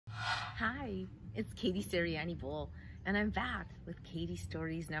Hi, it's Katie Sirianni Bowl, and I'm back with Katie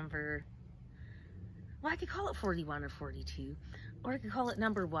Stories number, well, I could call it 41 or 42, or I could call it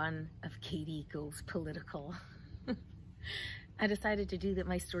number 1 of Katie Goes Political. I decided to do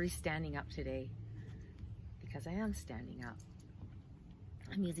my story standing up today because I am standing up.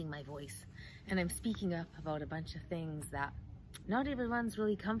 I'm using my voice, and I'm speaking up about a bunch of things that not everyone's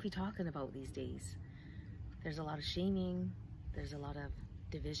really comfy talking about these days. There's a lot of shaming, there's a lot of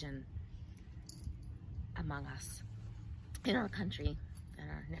division among us in our country and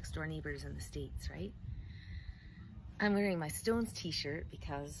our next door neighbors in the States, right? I'm wearing my Stones t-shirt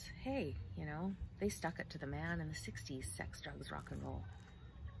because, hey, you know, they stuck it to the man in the 60s, sex, drugs, rock and roll.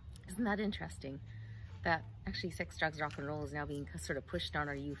 Isn't that interesting? That actually sex, drugs, rock and roll is now being sort of pushed on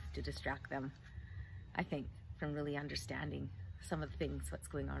our youth to distract them, I think, from really understanding some of the things, what's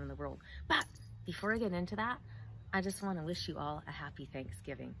going on in the world. But before I get into that, I just want to wish you all a happy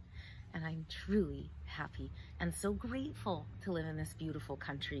Thanksgiving. And I'm truly happy and so grateful to live in this beautiful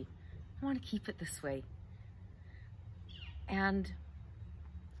country. I want to keep it this way. And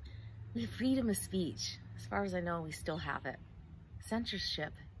we have freedom of speech. As far as I know, we still have it.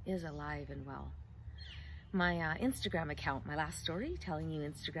 Censorship is alive and well. My Instagram account, my last story telling you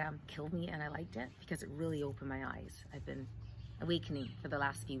Instagram killed me, and I liked it because it really opened my eyes. I've been awakening for the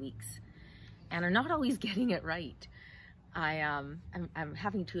last few weeks and I'm not always getting it right. I'm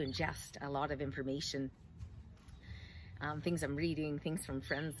having to ingest a lot of information, things I'm reading, things from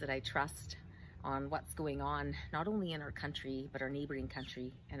friends that I trust on what's going on, not only in our country, but our neighboring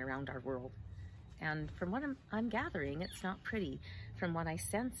country and around our world. And from what I'm gathering, it's not pretty. From what I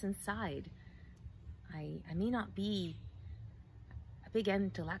sense inside, I may not be a big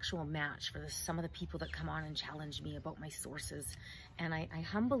intellectual match for some of the people that come on and challenge me about my sources. And I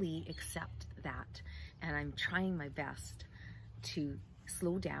humbly accept that. And I'm trying my best to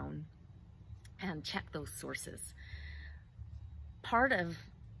slow down and check those sources. Part of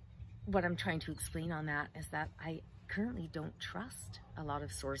what I'm trying to explain on that is that I currently don't trust a lot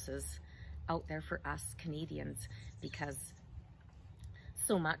of sources out there for us Canadians, because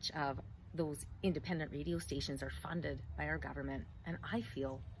so much of those independent radio stations are funded by our government, and I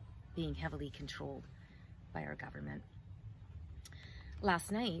feel being heavily controlled by our government.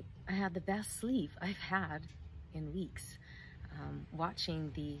 Last night, I had the best sleep I've had in weeks,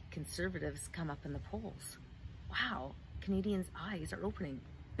 watching the Conservatives come up in the polls. Wow, Canadians' eyes are opening.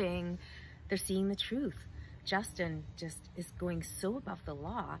 Bang, they're seeing the truth. Justin just is going so above the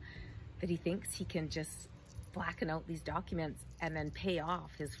law that he thinks he can just blacken out these documents and then pay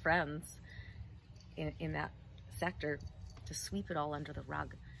off his friends in that sector to sweep it all under the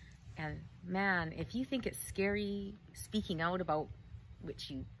rug. And man, if you think it's scary speaking out about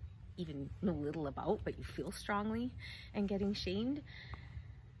which you even know little about, but you feel strongly, and getting shamed,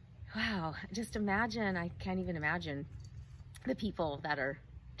 wow, just imagine, I can't even imagine the people that are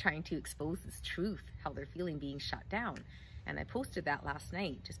trying to expose this truth, how they're feeling being shut down. And I posted that last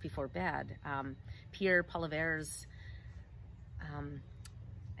night just before bed. Pierre Poilievre's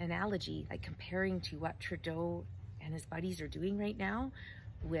analogy, like comparing to what Trudeau and his buddies are doing right now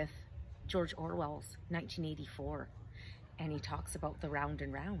with George Orwell's 1984. And he talks about the round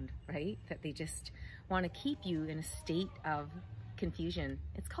and round, right? That they just want to keep you in a state of confusion.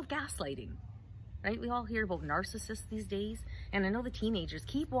 It's called gaslighting, right? We all hear about narcissists these days. And I know the teenagers,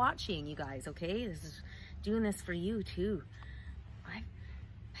 keep watching, you guys, okay? This is doing this for you too. I've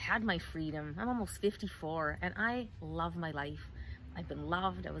had my freedom. I'm almost 54 and I love my life. I've been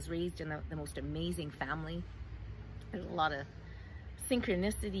loved. I was raised in the most amazing family. There's a lot of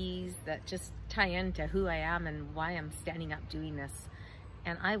synchronicities that just tie into who I am and why I'm standing up doing this.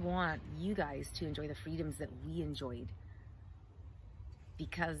 And I want you guys to enjoy the freedoms that we enjoyed,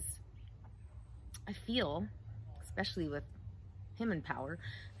 because I feel, especially with him in power,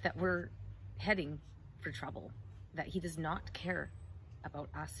 that we're heading for trouble, that he does not care about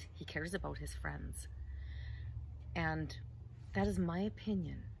us. He cares about his friends. And that is my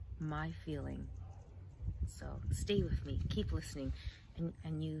opinion, my feeling. So stay with me, keep listening,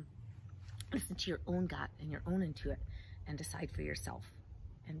 and you listen to your own gut and your own intuit and decide for yourself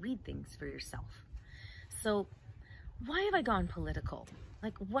and read things for yourself. So why have I gone political?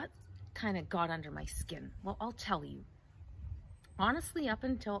 Like, what kind of got under my skin? Well, I'll tell you. Honestly, up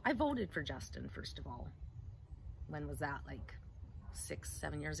until I voted for Justin, first of all. When was that? Like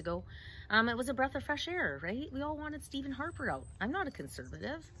 6-7 years ago. It was a breath of fresh air, right? We all wanted Stephen Harper out. I'm not a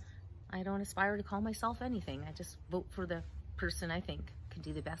conservative. I don't aspire to call myself anything. I just vote for the person I think can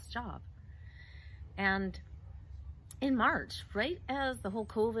do the best job. And in March, right as the whole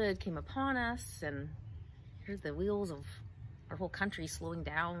COVID came upon us, and here's the wheels of our whole country slowing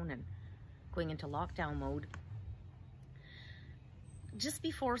down, and going into lockdown mode. Just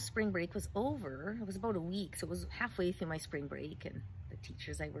before spring break was over, it was about a week, so it was halfway through my spring break, and the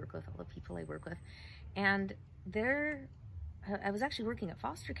teachers I work with, all the people I work with, and I was actually working at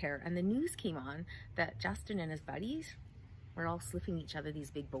foster care, and the news came on that Justin and his buddies were all slipping each other these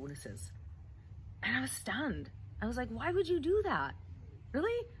big bonuses. And I was stunned. I was like, why would you do that?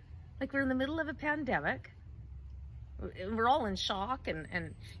 Really? Like, we're in the middle of a pandemic. We're all in shock,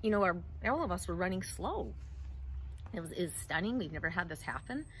 and you know, all of us were running slow. It was stunning. We've never had this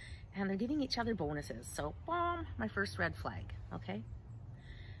happen. And they're giving each other bonuses. So, boom, my first red flag, okay?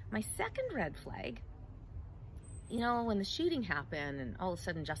 My second red flag, you know, when the shooting happened and all of a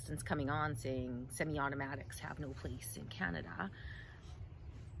sudden Justin's coming on saying semi-automatics have no place in Canada,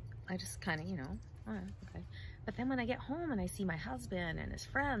 I just kind of, you know, okay. But then when I get home and I see my husband and his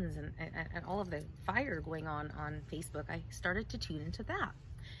friends and all of the fire going on Facebook, I started to tune into that.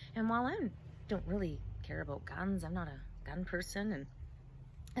 And while I don't really care about guns, I'm not a gun person, and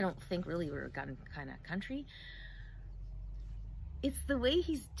I don't think really we're a gun kind of country. It's the way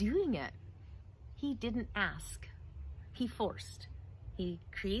he's doing it. He didn't ask. He forced. He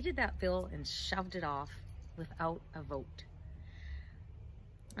created that bill and shoved it off without a vote.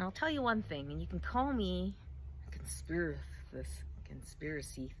 And I'll tell you one thing, and you can call me a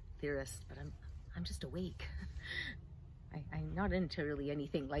conspiracy theorist, but I'm just awake. I'm not into really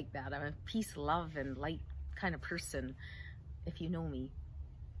anything like that. I'm a peace, love, and light kind of person, if you know me.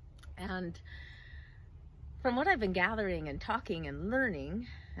 And from what I've been gathering and talking and learning,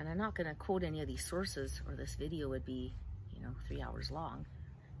 and I'm not going to quote any of these sources or this video would be, you know, 3 hours long.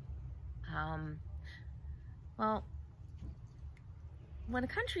 Well, when a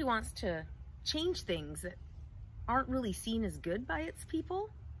country wants to change things that aren't really seen as good by its people,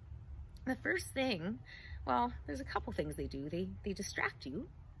 the first thing, well, there's a couple things they do. They distract you,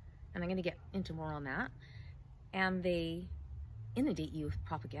 and I'm going to get into more on that, and they inundate you with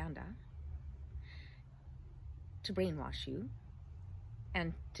propaganda to brainwash you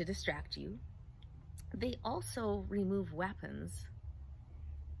and to distract you. They also remove weapons.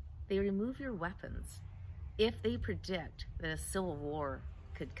 They remove your weapons if they predict that a civil war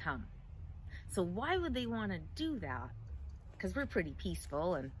could come. So why would they want to do that? Because we're pretty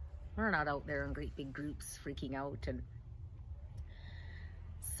peaceful, and we're not out there in great big groups freaking out. And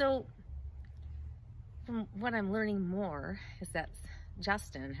so from what I'm learning more is that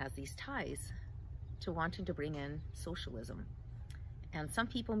Justin has these ties to wanting to bring in socialism. And some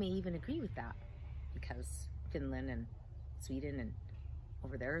people may even agree with that, because Finland and Sweden and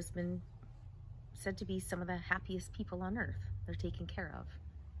over there has been said to be some of the happiest people on earth. They're taken care of.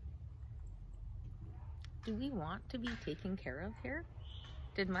 Do we want to be taken care of here?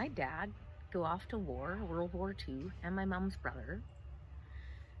 Did my dad go off to war, World War II, and my mom's brother,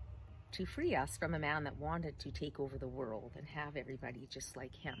 to free us from a man that wanted to take over the world and have everybody just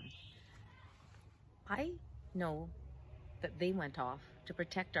like him? I know that they went off to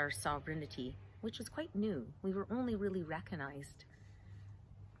protect our sovereignty, which was quite new. We were only really recognized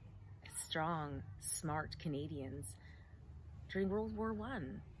as strong, smart Canadians during World War I,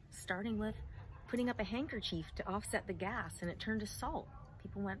 starting with putting up a handkerchief to offset the gas, and it turned to salt.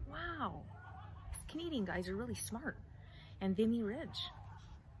 People went, wow, these Canadian guys are really smart. And Vimy Ridge,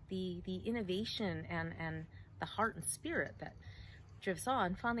 the innovation and the heart and spirit that drove us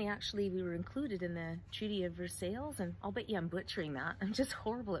on. Finally, actually, we were included in the Treaty of Versailles, and I'll bet you I'm butchering that. I'm just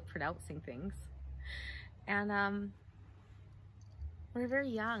horrible at pronouncing things. And we're very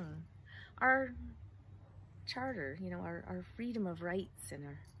young. Our charter, you know, our freedom of rights and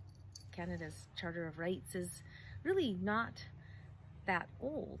our Canada's Charter of Rights is really not that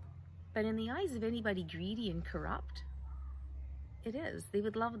old. But in the eyes of anybody greedy and corrupt, it is. They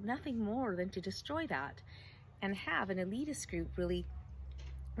would love nothing more than to destroy that and have an elitist group really,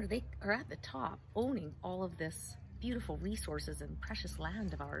 where they are at the top, owning all of this beautiful resources and precious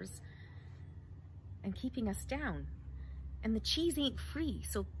land of ours and keeping us down. And the cheese ain't free.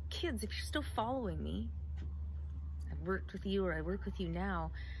 So kids, if you're still following me, I've worked with you or I work with you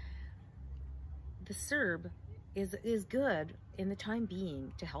now, the CERB is good in the time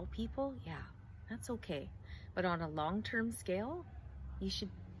being to help people. Yeah, that's okay. But on a long-term scale, you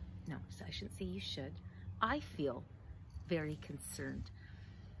should, no, I shouldn't say you should. I feel very concerned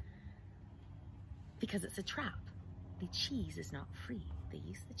because it's a trap. The cheese is not free. They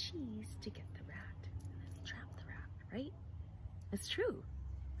use the cheese to get the rat, and then they trap the rat, right? It's true.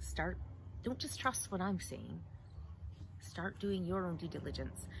 Don't just trust what I'm saying. Start doing your own due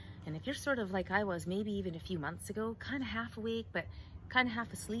diligence. And if you're sort of like I was maybe even a few months ago, kind of half awake, but kind of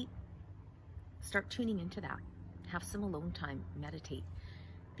half asleep, start tuning into that. Have some alone time, meditate.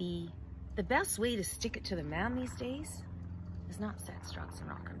 Be the best way to stick it to the man these days is not sex, drugs, and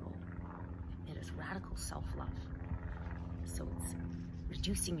rock and roll. It is radical self-love. So it's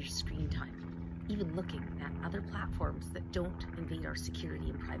reducing your screen time, even looking at other platforms that don't invade our security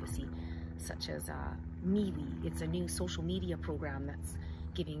and privacy, such as MeWe. It's a new social media program that's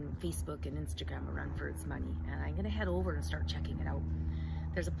giving Facebook and Instagram a run for its money, and I'm going to head over and start checking it out.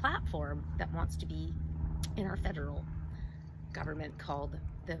 There's a platform that wants to be in our federal government called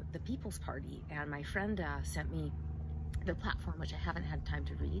the People's Party, and my friend sent me their platform, which I haven't had time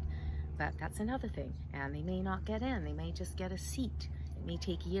to read, but that's another thing. And they may not get in, they may just get a seat. It may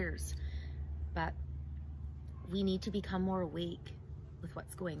take years, but we need to become more awake with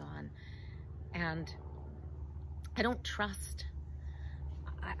what's going on. And I don't trust,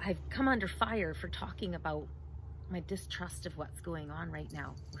 I've come under fire for talking about my distrust of what's going on right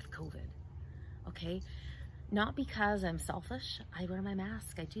now with COVID, okay? Not because I'm selfish. I wear my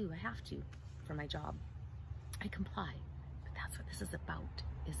mask, I do, I have to for my job. I comply, but that's what this is about,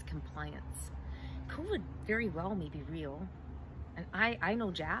 is compliance. COVID very well may be real, and I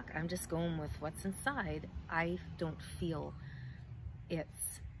know Jack, I'm just going with what's inside. I don't feel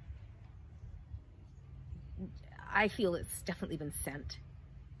I feel it's definitely been sent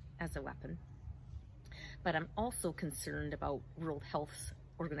as a weapon. But I'm also concerned about World Health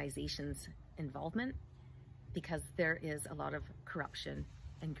Organization's involvement, because there is a lot of corruption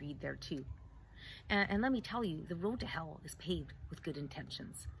and greed there too. And let me tell you, the road to hell is paved with good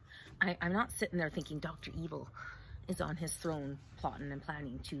intentions. I'm not sitting there thinking Dr. Evil is on his throne plotting and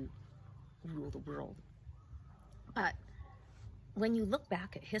planning to rule the world. But when you look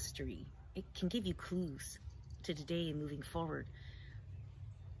back at history, it can give you clues to today and moving forward.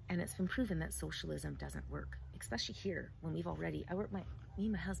 And it's been proven that socialism doesn't work, especially here when we've already, me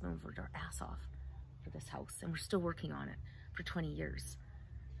and my husband worked our ass off for this house, and we're still working on it for 20 years.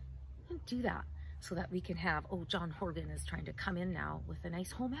 We don't do that so that we can have, oh, John Horgan is trying to come in now with a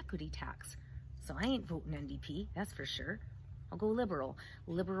nice home equity tax. So I ain't voting NDP, that's for sure. I'll go liberal.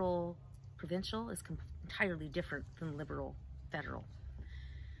 Liberal provincial is entirely different than liberal federal.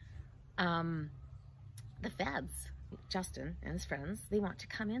 The feds, Justin and his friends, they want to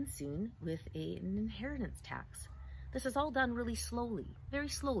come in soon with an inheritance tax. This is all done really slowly, very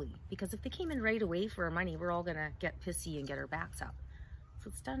slowly, because if they came in right away for our money, we're all gonna get pissy and get our backs up. So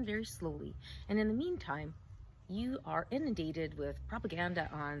it's done very slowly. And in the meantime, you are inundated with propaganda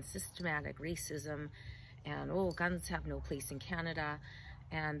on systematic racism and, oh, guns have no place in Canada,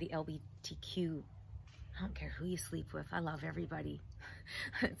 and the LGBTQ. I don't care who you sleep with, I love everybody.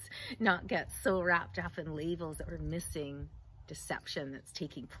 Let's not get so wrapped up in labels that we're missing deception that's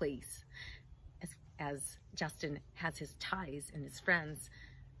taking place. As Justin has his ties and his friends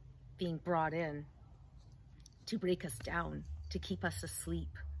being brought in to break us down, to keep us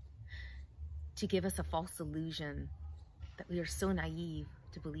asleep, to give us a false illusion that we are so naive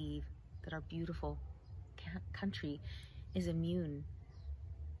to believe that our beautiful country is immune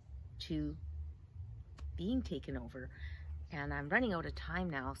to being taken over. And I'm running out of time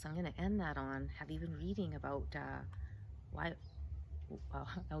now, so I'm going to end that on, have you been reading about why, well,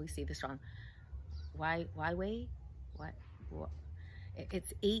 I always say this wrong, Huawei? What?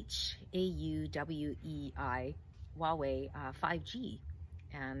 It's H-A-U-W-E-I, Huawei 5G.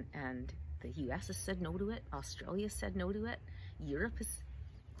 And the US has said no to it, Australia said no to it, Europe is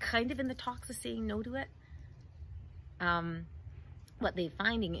kind of in the talks of saying no to it. What they're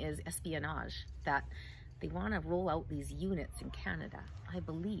finding is espionage, that they want to roll out these units in Canada. I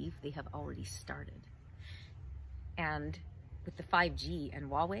believe they have already started. And with the 5G and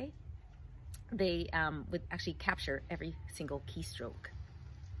Huawei, they would actually capture every single keystroke.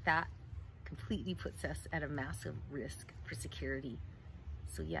 That completely puts us at a massive risk for security.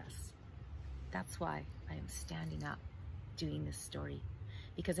 So yes, that's why I am standing up doing this story,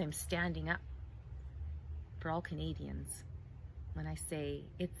 because I'm standing up for all Canadians when I say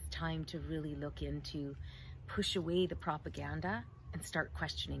it's time to really look into, push away the propaganda and start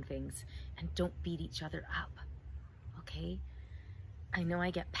questioning things, and don't beat each other up, okay? I know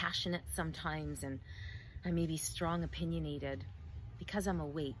I get passionate sometimes, and I may be strong opinionated because I'm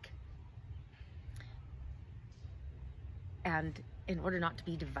awake. And in order not to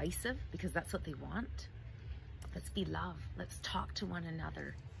be divisive, because that's what they want, let's be love. Let's talk to one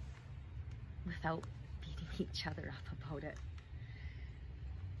another without beating each other up about it.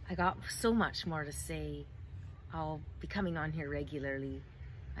 I got so much more to say. I'll be coming on here regularly.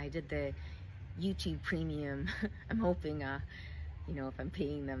 I did the YouTube premium. I'm hoping, you know, if I'm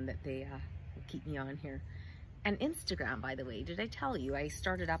paying them, that they will keep me on here. And Instagram, by the way, did I tell you I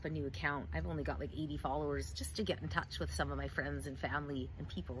started up a new account? I've only got like 80 followers just to get in touch with some of my friends and family and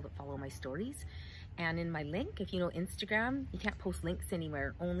people that follow my stories. And in my link, if you know Instagram, you can't post links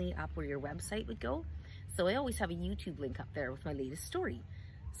anywhere, only up where your website would go. So I always have a YouTube link up there with my latest story.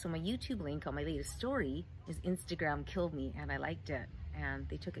 So my YouTube link on my latest story is Instagram killed me, and I liked it, and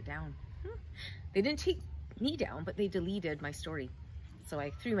they took it down. They didn't take me down, but they deleted my story. So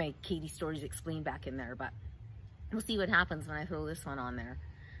I threw my Katie Stories Explained back in there, but we'll see what happens when I throw this one on there.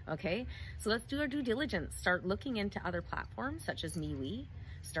 Okay, so let's do our due diligence. Start looking into other platforms such as MeWe.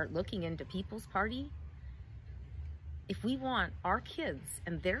 Start looking into People's Party. If we want our kids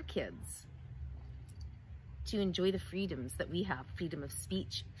and their kids to enjoy the freedoms that we have, freedom of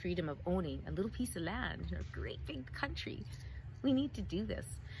speech, freedom of owning a little piece of land in a great big country, we need to do this.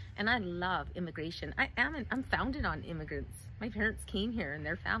 And I love immigration. I'm founded on immigrants. My parents came here and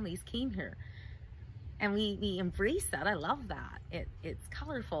their families came here. And we embrace that. I love that. It's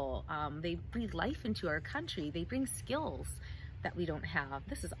colorful. They breathe life into our country. They bring skills that we don't have.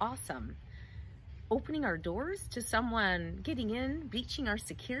 This is awesome. Opening our doors to someone getting in, breaching our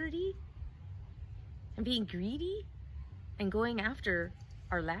security, and being greedy and going after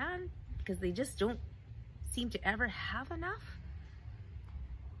our land because they just don't seem to ever have enough.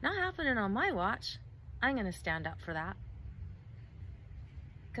 Not happening on my watch. I'm gonna stand up for that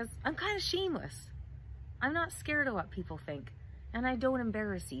because I'm kind of shameless. I'm not scared of what people think, and I don't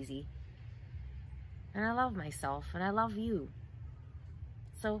embarrass easy. And I love myself, and I love you.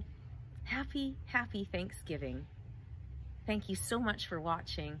 So happy Thanksgiving. Thank you so much for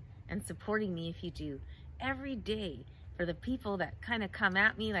watching and supporting me if you do. Every day, for the people that kind of come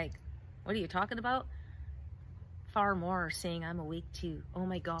at me like, what are you talking about? Far more are saying I'm awake too. Oh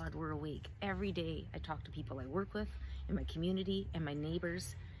my God, we're awake. Every day I talk to people I work with, in my community, and my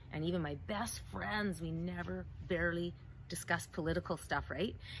neighbors, and even my best friends. We never barely discuss political stuff,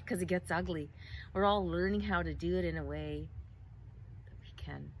 right? Because it gets ugly. We're all learning how to do it in a way that we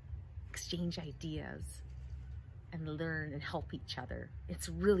can exchange ideas and learn and help each other. It's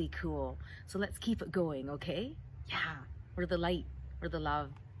really cool. So let's keep it going, okay? Yeah, we're the light, we're the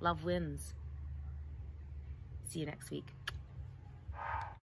love. Love wins. See you next week.